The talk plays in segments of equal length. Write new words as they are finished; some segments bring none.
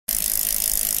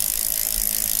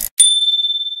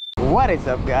What is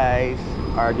up guys?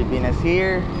 RD Pinas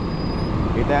here.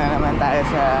 Kita na naman tayo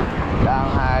sa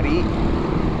Daang Hari.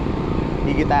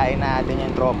 Higitain natin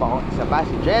yung tropa kong isa pa,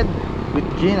 si Jed with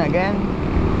Jean again.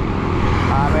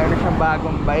 Meron siyang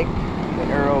bagong bike,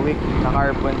 yung Aeroic na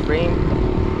carbon frame.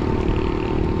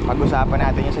 Pag-usapan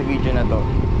natin yung sa video na to.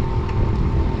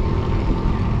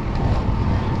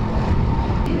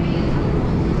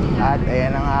 At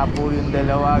ayan na nga po yung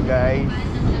dalawa guys.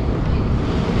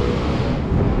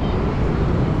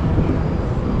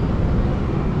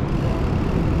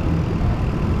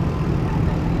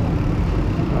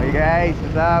 Okay guys,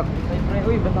 what's up?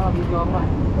 Uy, ba't naka-video ako?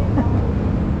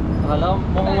 Akala ko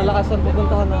mukhang malakas ang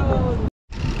pupuntahan natin.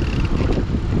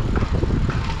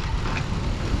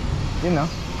 Yun no?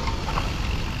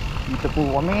 Dito po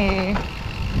kami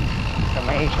sa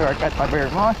may shortcut pa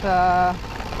Bermosa.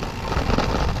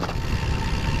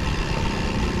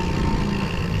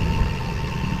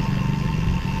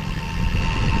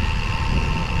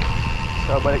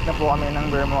 So balik na po kami ng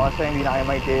Bermosa, hindi na kayo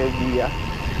may KLD.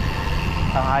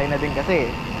 Tanghain na din kasi.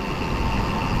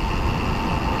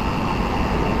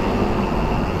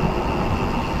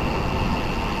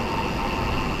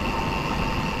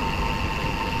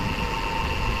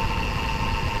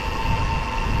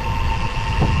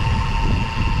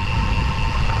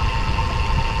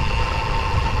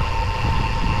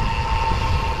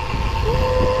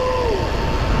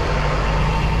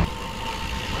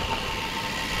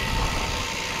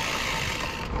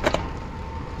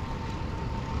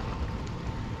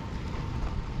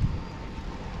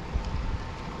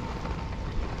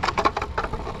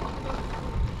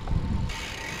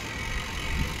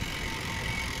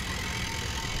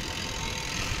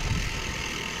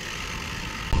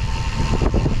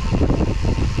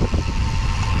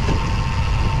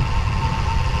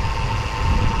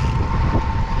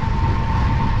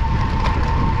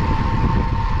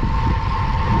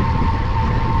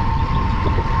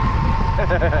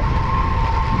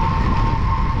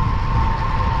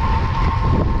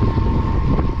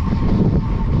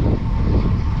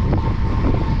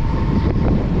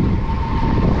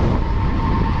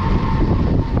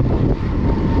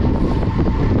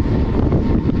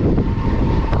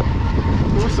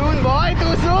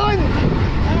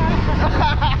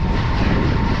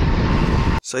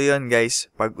 So yun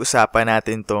guys, pag-usapan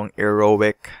natin tong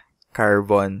Aeroic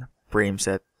carbon frame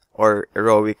set or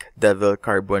Aeroic Devil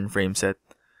carbon frame set.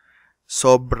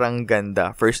 Sobrang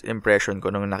ganda. First impression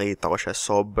ko nung nakita ko siya,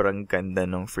 sobrang ganda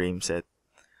ng frame set.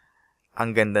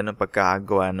 Ang ganda ng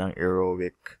pagkakagawa ng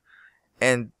Aeroic.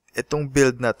 And itong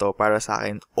build na to, para sa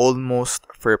akin,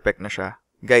 almost perfect na siya.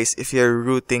 Guys, if you're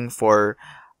rooting for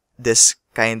this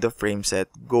kind of frame set,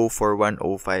 go for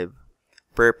 105.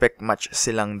 Perfect match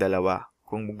silang dalawa.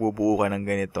 Kung magbubuo ka ng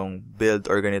ganitong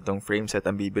build or ganitong frame set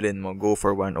ang bibilin mo, go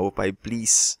for 105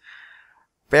 please.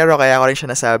 Pero kaya ko rin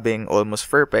siya nasabing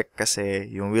almost perfect kasi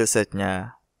yung wheelset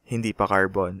niya hindi pa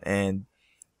carbon. And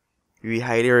we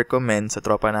highly recommend sa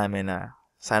tropa namin na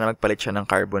sana magpalit siya ng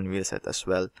carbon wheelset as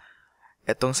well.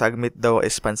 Etong sagmit daw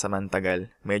is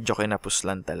pansamantagal. Medyo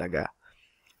kinapuslan talaga.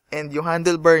 And yung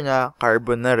handlebar niya,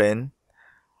 carbon na rin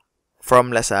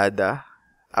from Lazada.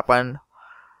 Upon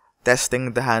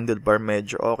testing the handlebar,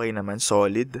 medyo okay naman,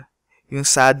 solid. Yung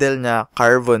saddle niya,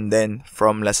 carbon din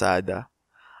from Lazada.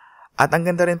 At ang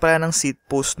ganda rin pala ng seat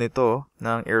post nito,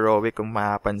 ng Aeroic kung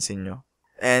mapapansin nyo.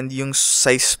 And yung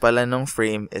size pala ng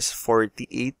frame is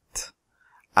 48.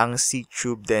 Ang seat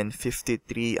tube din,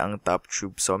 53 ang top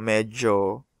tube. So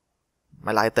medyo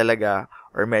malaki talaga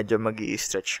or medyo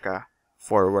mag-i-stretch ka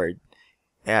forward.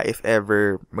 Kaya if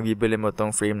ever magibili mo tong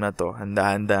frame na to,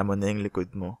 handa-handa mo na yung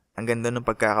likod mo. Ang ganda ng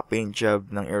pagkaka-paint job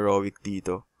ng Aeroic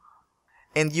dito.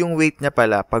 And yung weight niya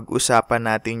pala, pag-usapan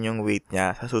natin yung weight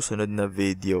niya sa susunod na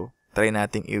video. Try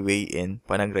nating i-weigh in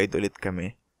pa nag-ride ulit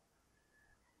kami.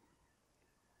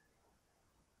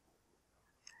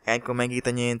 And kung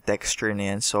makikita nyo yung texture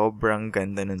na yan, sobrang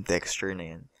ganda ng texture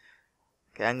na yan.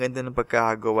 Kaya ang ganda ng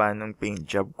pagkakagawa ng paint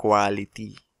job,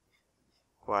 quality.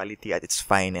 Quality at its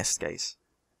finest, guys.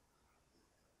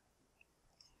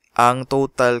 Ang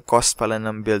total cost pala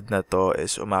ng build na to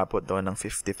is umabot daw ng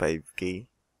 55k.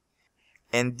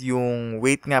 And yung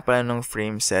weight nga pala ng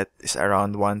frame set is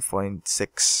around 1.6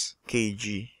 kg.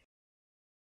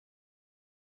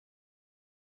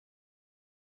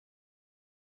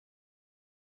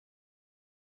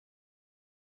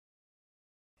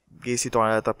 Guys, ito ko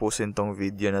na natapusin tong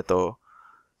video na to.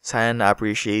 Sana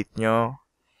na-appreciate nyo.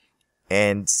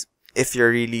 And if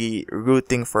you're really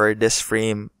rooting for this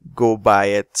frame, go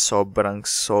buy it. Sobrang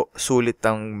sulit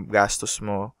ang gastos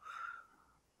mo.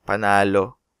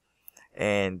 Panalo.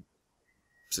 And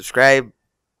subscribe.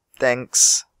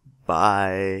 Thanks.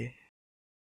 Bye!